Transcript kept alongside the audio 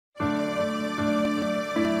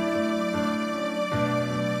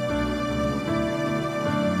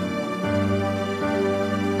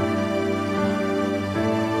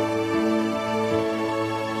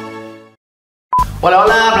Hola,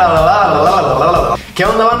 hola, bla, bla, bla, bla, bla, bla, bla. ¿Qué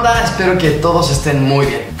onda, banda? Espero que todos estén muy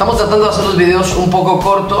bien. Estamos tratando de hacer los videos un poco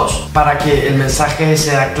cortos para que el mensaje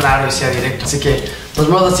sea claro y sea directo. Así que nos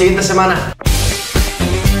vemos la siguiente semana.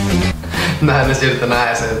 Nada, no es cierto,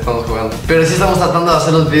 nada, estamos jugando. Pero sí estamos tratando de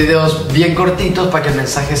hacer los videos bien cortitos para que el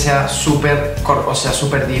mensaje sea súper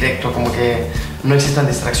directo, como que no existan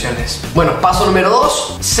distracciones. Bueno, paso número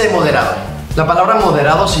 2, sé moderado. La palabra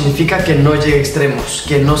moderado significa que no llegue a extremos,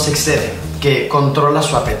 que no se excede, que controla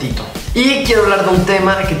su apetito. Y quiero hablar de un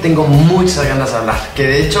tema que tengo muchas ganas de hablar, que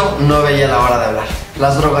de hecho no veía la hora de hablar: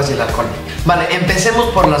 las drogas y el alcohol. Vale, empecemos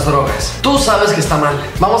por las drogas. Tú sabes que está mal.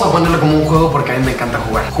 Vamos a ponerlo como un juego porque a mí me encanta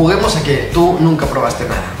jugar. Juguemos a que tú nunca probaste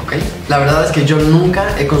nada, ¿ok? La verdad es que yo nunca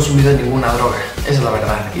he consumido ninguna droga. Esa es la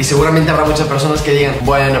verdad. Y seguramente habrá muchas personas que digan: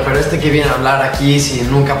 bueno, pero este que viene a hablar aquí si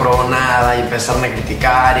nunca probó nada, y empezaron a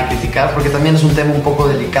criticar, porque también es un tema un poco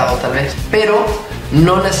delicado tal vez. Pero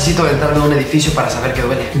no necesito entrar en un edificio para saber que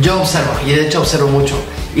duele. Yo observo, y de hecho observo mucho.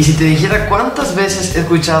 Y si te dijera cuántas veces he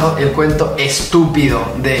escuchado el cuento estúpido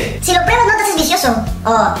de: si lo pruebas no te haces vicioso,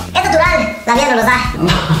 o es natural, la vida nos lo da.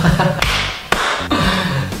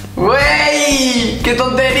 ¡Wey! ¡Qué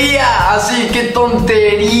tontería! Así, ¡qué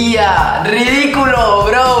tontería! ¡Ridículo,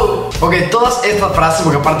 bro! Ok, todas estas frases,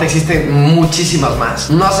 porque aparte existen muchísimas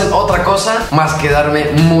más, no hacen otra cosa más que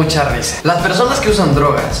darme mucha risa. Las personas que usan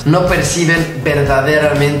drogas no perciben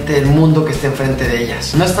verdaderamente el mundo que está enfrente de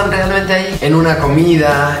ellas. No están realmente ahí. En una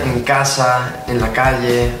comida, en casa, en la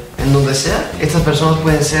calle, en donde sea, estas personas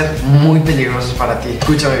pueden ser muy peligrosas para ti.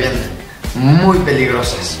 Escúchame bien. Muy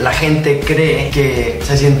peligrosas. La gente cree que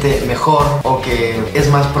se siente mejor, o que es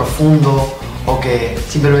más profundo, o que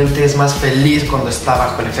simplemente es más feliz cuando está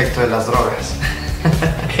bajo el efecto de las drogas.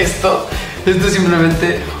 Esto es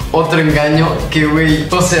simplemente otro engaño que, güey,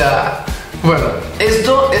 o sea, bueno,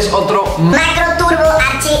 esto es otro macro turbo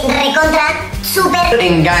archi recontra super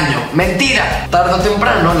engaño, mentira. Tarde o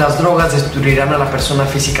temprano las drogas destruirán a la persona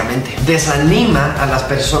físicamente. Desanima a las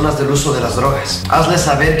personas del uso de las drogas. Hazles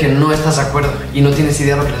saber que no estás de acuerdo y no tienes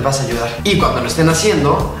idea de lo que les vas a ayudar. Y cuando lo estén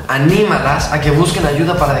haciendo, anímalas a que busquen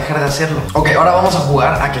ayuda para dejar de hacerlo. Ok, ahora vamos a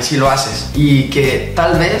jugar a que sí lo haces, y que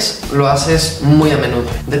tal vez lo haces muy a menudo.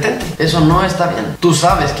 Detente, eso no está bien. Tú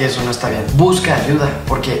sabes que eso no está bien. Busca ayuda,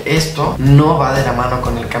 porque esto no va de la mano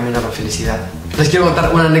con el camino a la felicidad. Les quiero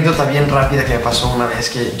contar una anécdota bien rápida que me pasó una vez.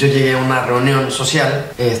 Que yo llegué a una reunión social,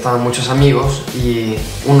 estaban muchos amigos, y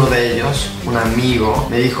uno de ellos, un amigo,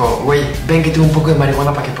 me dijo: güey, ven que tengo un poco de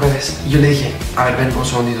marihuana para que pruebes. Y yo le dije: a ver, ven un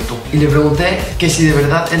segundito tú. Y le pregunté que si de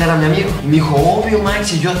verdad él era mi amigo. Y me dijo: obvio, Max,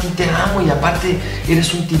 si yo a ti te amo, y aparte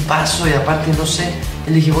eres un tipazo, y aparte no sé.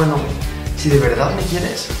 Y le dije: bueno, si de verdad me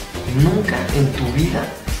quieres, nunca en tu vida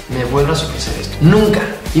me vuelvas a ofrecer esto. Nunca.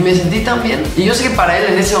 Y me sentí tan bien. Y yo sé que para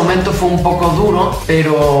él en ese momento fue un poco duro,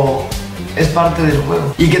 pero es parte del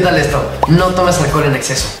juego. ¿Y qué tal esto? No tomes alcohol en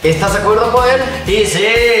exceso. ¿Estás de acuerdo con él? Y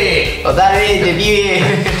sí, totalmente,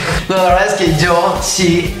 pibe. No, la verdad es que yo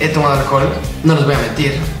sí he tomado alcohol, no les voy a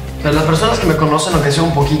mentir. Pero las personas que me conocen, aunque sea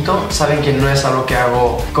un poquito, saben que no es algo que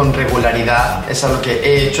hago con regularidad. Es algo que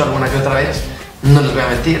he hecho alguna que otra vez. No les voy a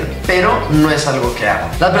mentir, pero no es algo que hago.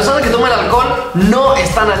 Las personas que toman alcohol no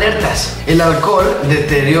están alertas. El alcohol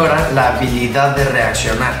deteriora la habilidad de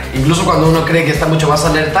reaccionar. Incluso cuando uno cree que está mucho más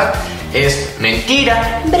alerta, es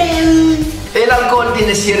mentira. El alcohol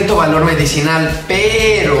tiene cierto valor medicinal,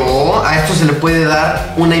 pero a esto se le puede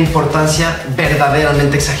dar una importancia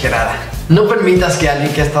verdaderamente exagerada. No permitas que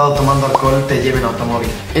alguien que ha estado tomando alcohol te lleve en automóvil.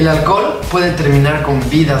 El alcohol puede terminar con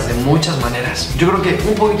vidas de muchas maneras. Yo creo que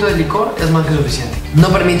un poquito de licor es más que suficiente. No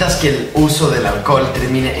permitas que el uso del alcohol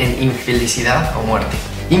termine en infelicidad o muerte.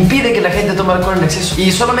 Impide que la gente tome alcohol en exceso.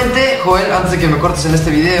 Y solamente, Joel, antes de que me cortes en este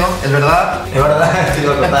video, ¿es verdad? Es verdad, estoy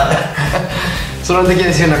lo contando. Solamente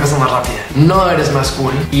quiero decir una cosa más rápida. No eres más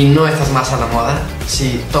cool y no estás más a la moda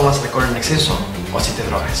si tomas alcohol en exceso o si te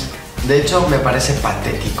drogas. De hecho, me parece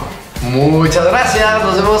patético. Muchas gracias,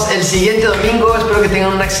 nos vemos el siguiente domingo. Espero que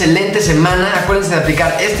tengan una excelente semana. Acuérdense de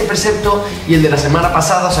aplicar este precepto y el de la semana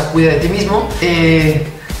pasada, o sea, cuida de ti mismo.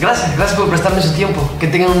 Gracias por prestarme su tiempo. Que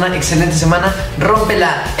tengan una excelente semana.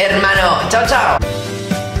 Rómpela, hermano. Chao, chao.